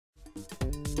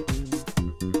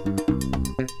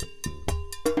We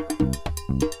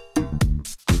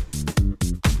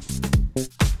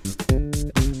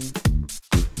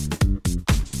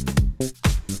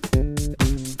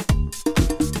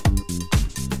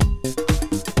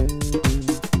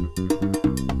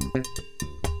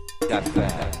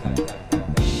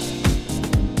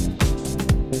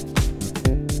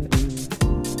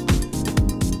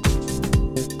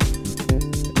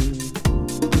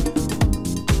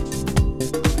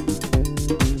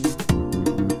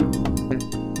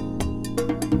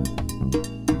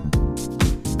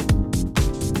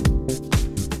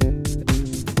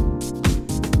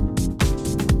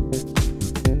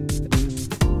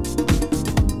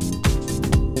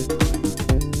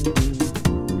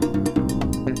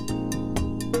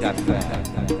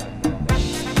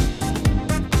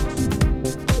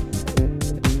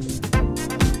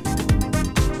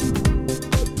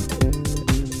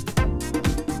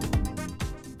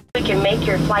can make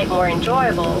your flight more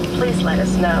enjoyable, please let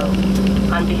us know.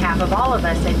 On behalf of all of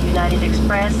us at United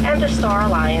Express and the Star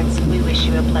Alliance, we wish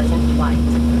you a pleasant flight.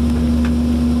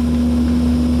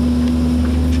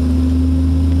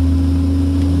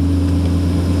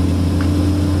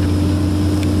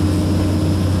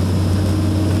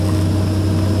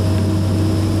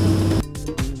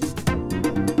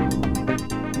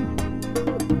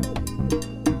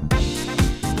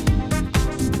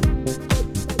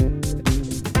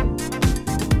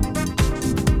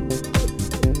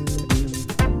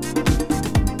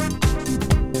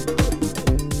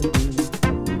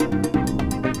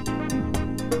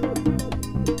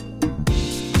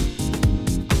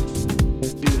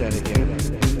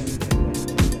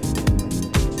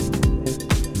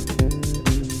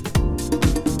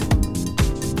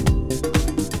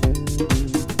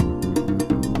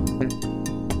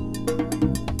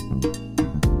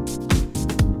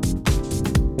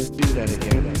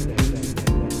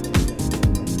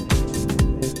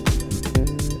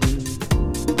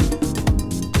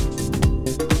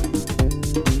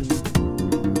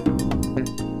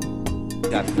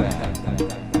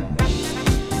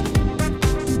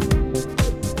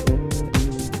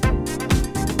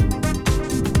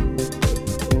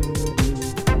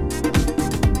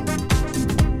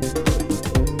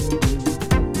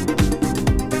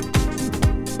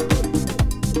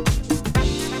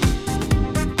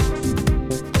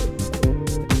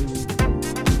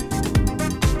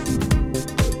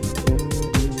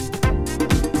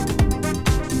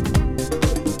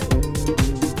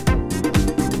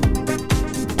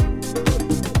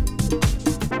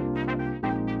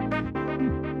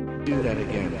 Do that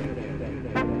again.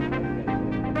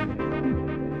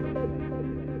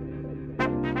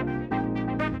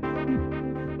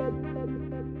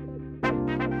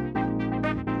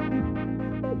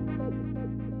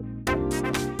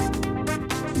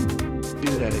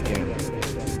 Do that again.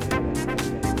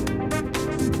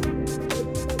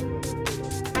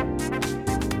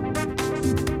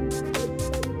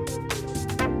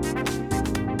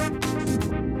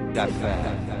 Got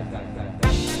that.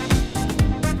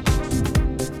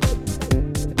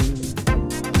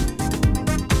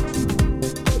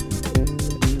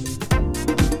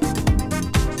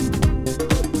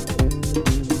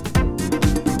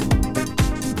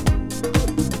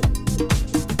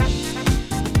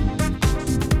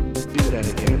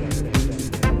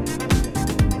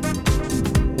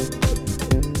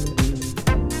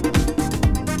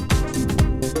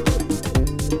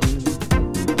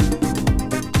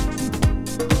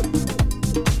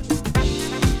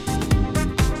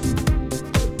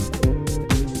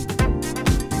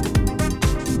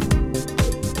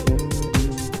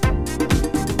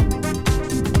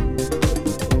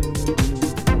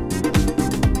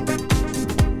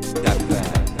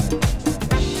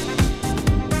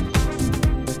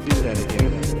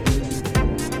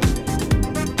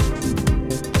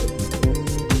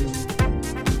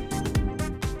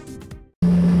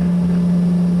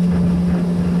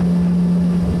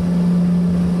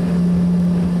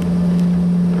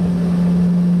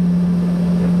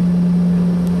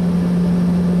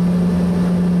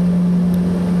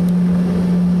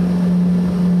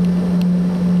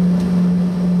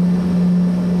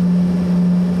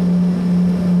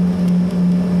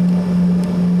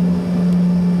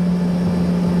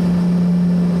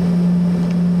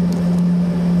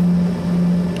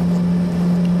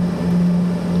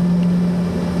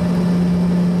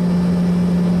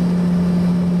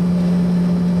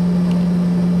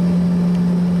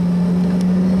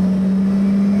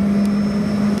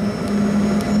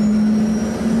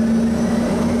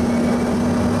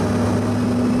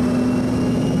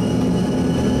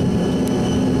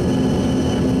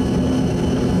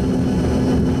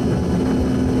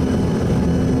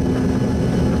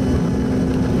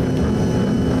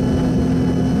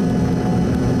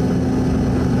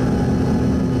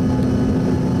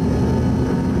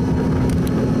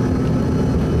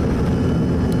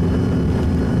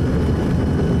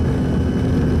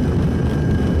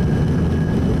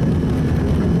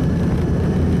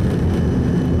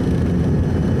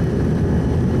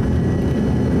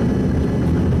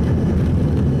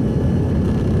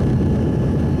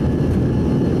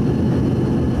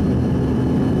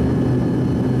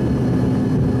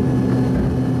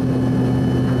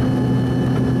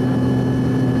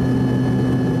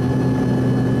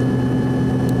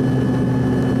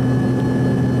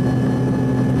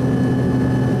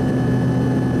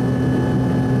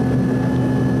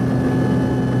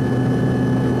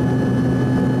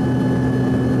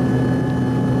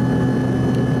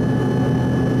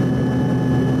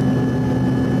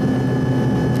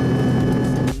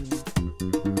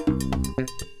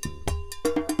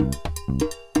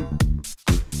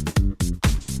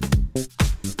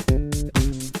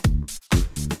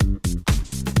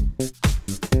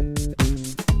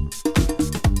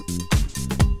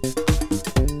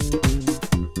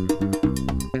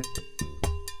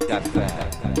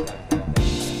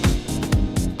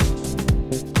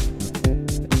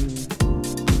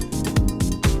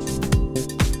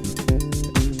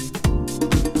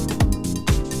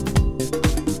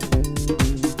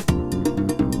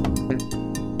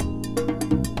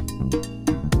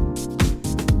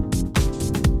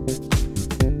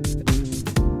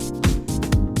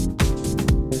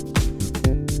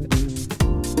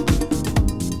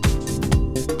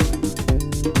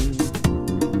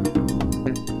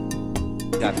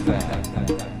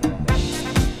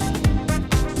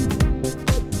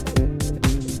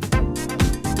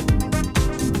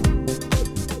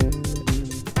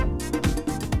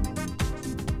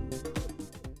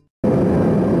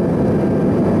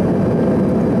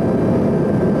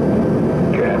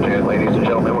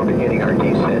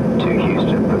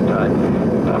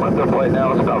 Right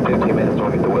now it's about 15 minutes when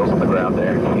we get the wheels on the ground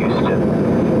there in Houston.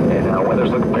 And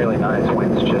weather's looking fairly nice.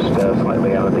 Wind's just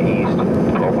slightly out of the east,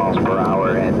 12 miles per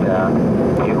hour, and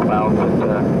fuel clouds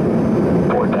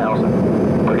at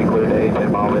 4,000. Pretty clear day,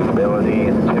 10-mile visibility,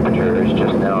 and the temperature is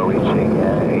just now reaching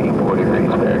 84 degrees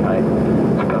Fahrenheit.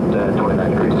 It's about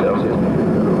 29 degrees Celsius.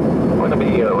 We're going to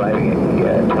be arriving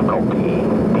at Terminal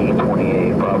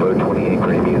D28, Bravo 28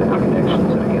 preview. That's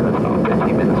connections, and again, it's about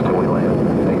 15 minutes till we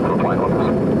land. Thanks for flying with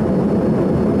us.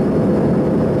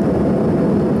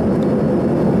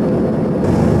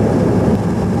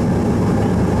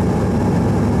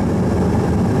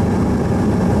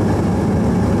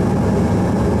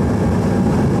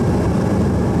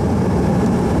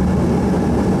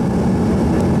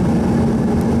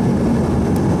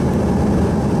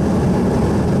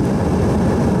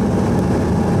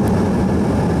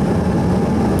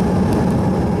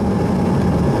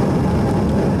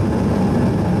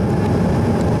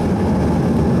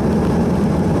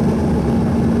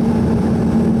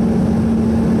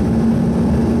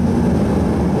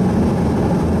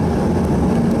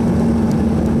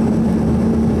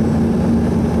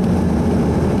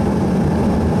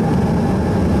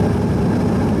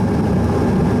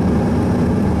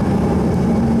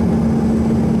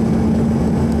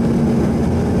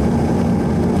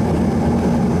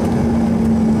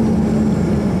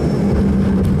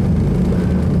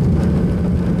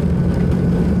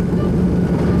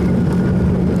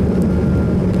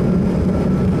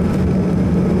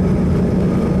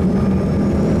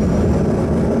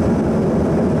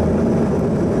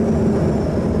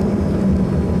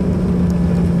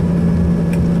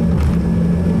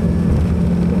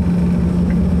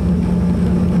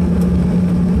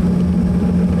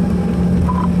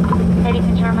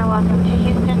 Welcome to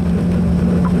Houston.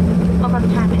 Local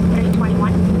time is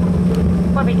 3:21.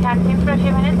 We'll be taxiing for a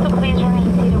few minutes, so please remain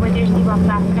seated with your seatbelt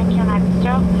fastened and your lights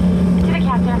stroke until the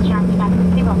captain has dropped back the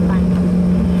seatbelt sign.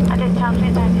 At this time,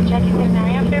 please answer check is an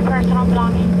area for your personal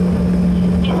belongings.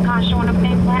 Use caution when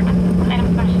opening compartments and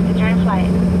especially during flight.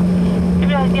 We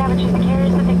realize you have a choice of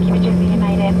carriers that they keep you just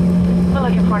United. We're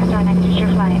looking forward to our next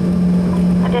future flight.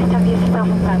 At this time, use the cell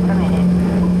phone not permitted.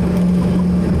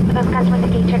 For those customers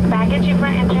that get checked baggage before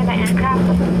entering the aircraft,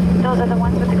 those are the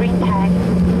ones with the green tag.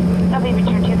 They'll be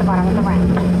returned to the bottom of the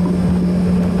ramp.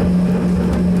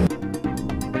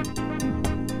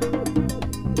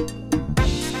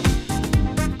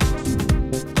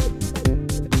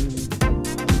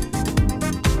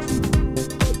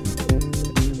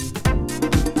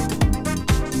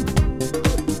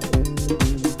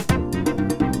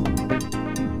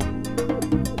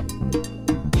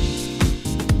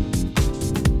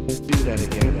 Do that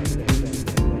again.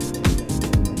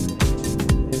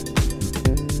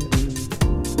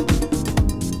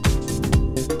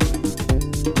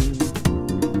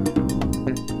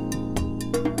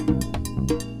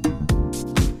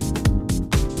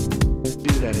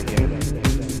 Do that again.